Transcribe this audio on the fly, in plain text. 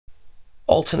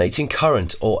Alternating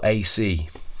current, or AC.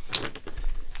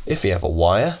 If we have a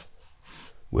wire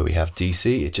where we have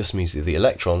DC, it just means that the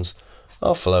electrons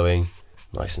are flowing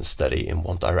nice and steady in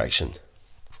one direction.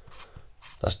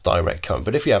 That's direct current.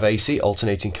 But if we have AC,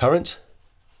 alternating current,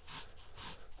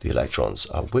 the electrons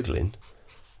are wiggling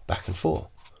back and forth.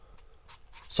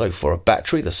 So for a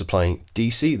battery that's supplying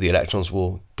DC, the electrons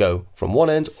will go from one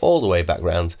end all the way back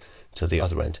round to the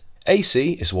other end.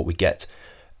 AC is what we get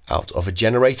out of a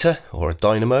generator or a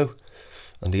dynamo,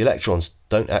 and the electrons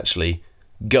don't actually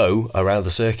go around the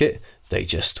circuit, they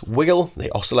just wiggle, they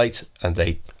oscillate, and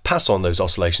they pass on those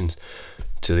oscillations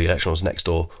to the electrons next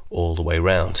door all the way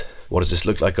round. What does this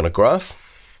look like on a graph?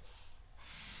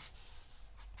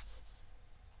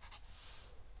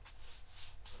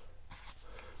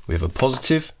 We have a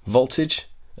positive voltage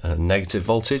and a negative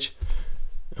voltage,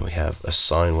 and we have a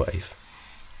sine wave.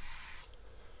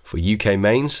 For UK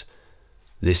mains,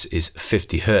 this is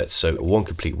 50 Hertz, so one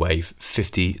complete wave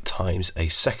 50 times a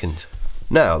second.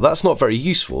 Now, that's not very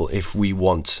useful if we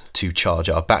want to charge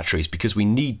our batteries, because we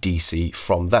need DC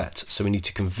from that, so we need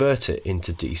to convert it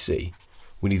into DC.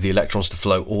 We need the electrons to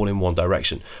flow all in one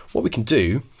direction. What we can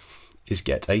do is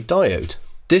get a diode.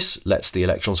 This lets the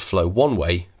electrons flow one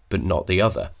way, but not the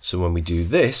other. So when we do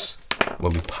this,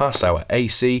 when we pass our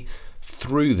AC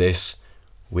through this,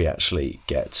 we actually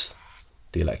get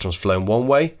the electrons flowing one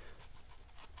way,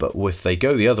 but if they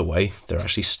go the other way, they're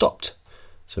actually stopped.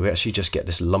 So we actually just get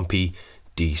this lumpy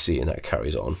DC, and that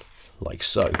carries on like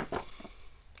so.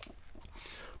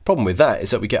 Problem with that is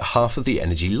that we get half of the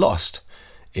energy lost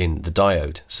in the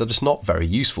diode, so that's not very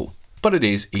useful, but it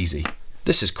is easy.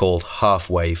 This is called half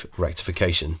wave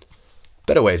rectification.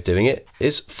 Better way of doing it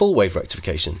is full wave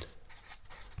rectification.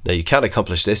 Now you can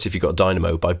accomplish this if you've got a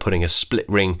dynamo by putting a split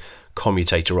ring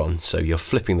commutator on, so you're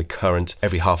flipping the current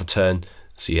every half a turn,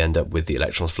 so you end up with the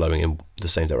electrons flowing in the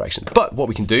same direction. But what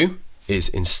we can do is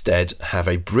instead have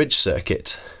a bridge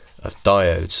circuit of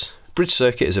diodes. Bridge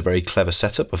circuit is a very clever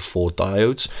setup of 4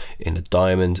 diodes in a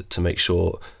diamond to make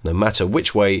sure no matter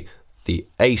which way the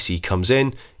AC comes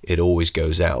in, it always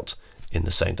goes out in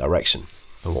the same direction.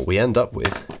 And what we end up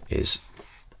with is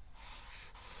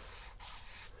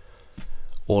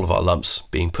all of our lumps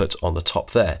being put on the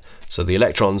top there. So the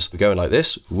electrons are going like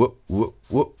this, whoop, whoop,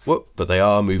 whoop, whoop, but they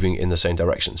are moving in the same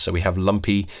direction. So we have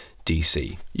lumpy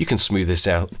DC. You can smooth this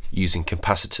out using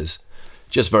capacitors.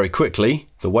 Just very quickly,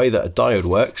 the way that a diode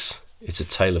works, it's a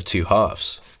tale of two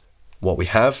halves. What we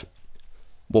have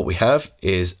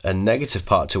is a negative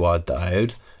part to our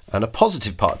diode and a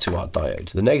positive part to our diode.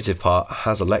 The negative part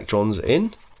has electrons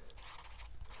in,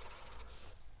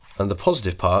 and the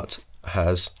positive part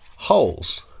has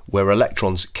holes where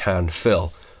electrons can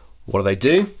fill. What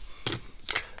do?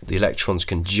 The electrons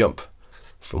can jump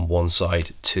from one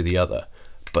side to the other,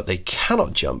 but they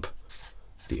cannot jump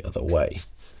the other way.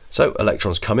 So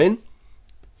electrons come in,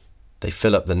 they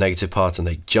fill up the negative part, and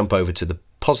they jump over to the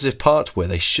positive part where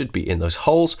they should be in those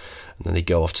holes, and then they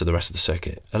go off to the rest of the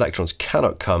circuit. Electrons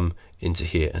cannot come into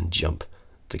here and jump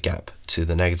the gap to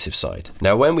the negative side.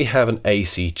 Now when we have an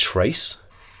AC trace,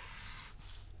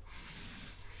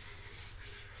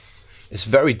 it's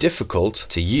very difficult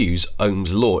to use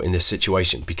Ohm's law in this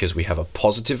situation because we have a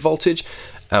positive voltage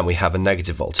and we have a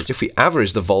negative voltage. If we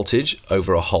average the voltage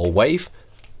over a whole wave,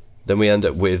 then we end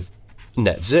up with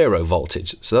net zero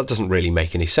voltage. So that doesn't really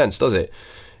make any sense, does it?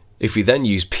 If we then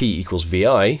use P equals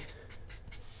VI,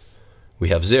 we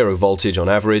have zero voltage on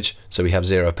average, so we have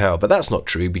zero power. But that's not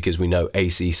true because we know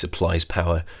AC supplies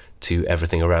power to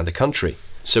everything around the country.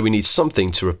 So we need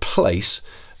something to replace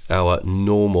our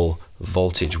normal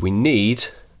voltage. We need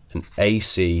an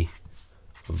AC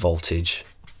voltage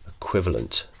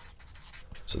equivalent.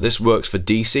 So this works for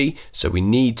DC, so we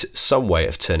need some way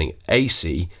of turning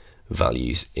AC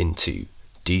values into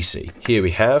DC. Here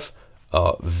we have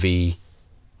our V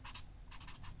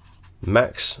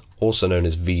max, also known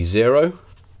as V0.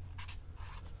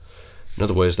 In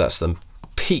other words, that's the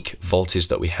peak voltage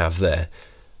that we have there.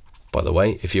 By the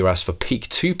way, if you're asked for peak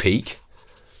to peak,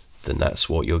 then that's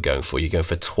what you're going for. You're going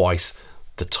for twice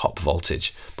the top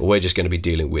voltage, but we're just going to be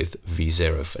dealing with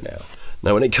V0 for now.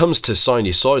 Now, when it comes to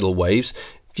sinusoidal waves,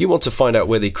 if you want to find out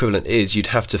where the equivalent is, you'd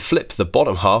have to flip the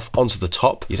bottom half onto the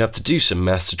top. You'd have to do some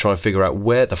maths to try and figure out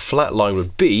where the flat line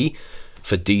would be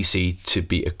for DC to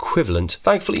be equivalent.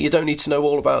 Thankfully, you don't need to know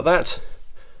all about that,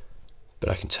 but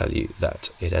I can tell you that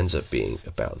it ends up being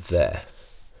about there.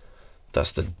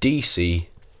 That's the DC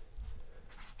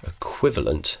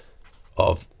equivalent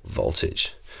of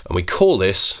voltage, and we call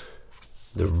this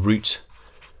the root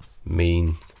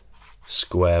mean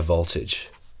square voltage,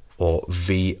 or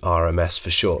VRMS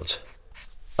for short.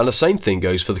 And the same thing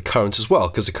goes for the current as well,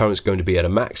 because the current is going to be at a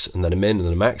max and then a min and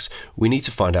then a max. We need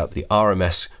to find out the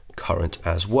RMS current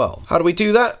as well. How do we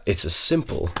do that? It's as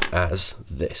simple as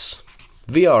this.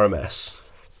 VRMS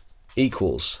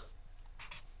equals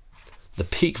the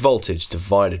peak voltage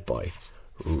divided by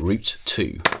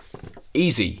 √2.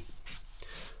 Easy.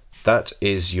 That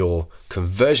is your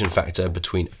conversion factor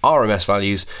between RMS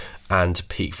values and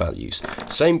peak values.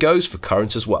 Same goes for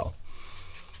current as well.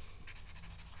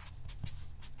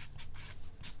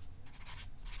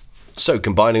 So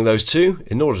combining those two,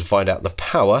 in order to find out the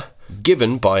power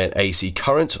given by an AC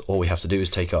current, all we have to do is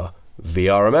take our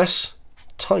VRMS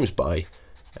times by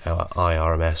our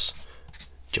IRMS.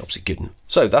 Jobs are good.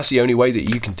 So that's the only way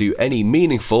that you can do any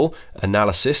meaningful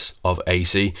analysis of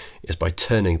AC, is by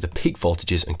turning the peak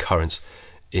voltages and currents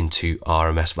into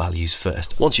RMS values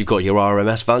first. Once you've got your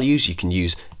RMS values, you can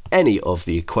use any of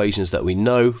the equations that we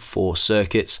know for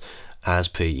circuits as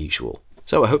per usual.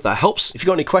 So I hope that helps. If you've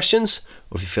got any questions,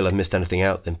 or if you feel I've missed anything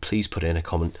out, then please put it in a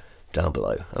comment down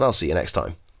below, and I'll see you next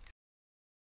time.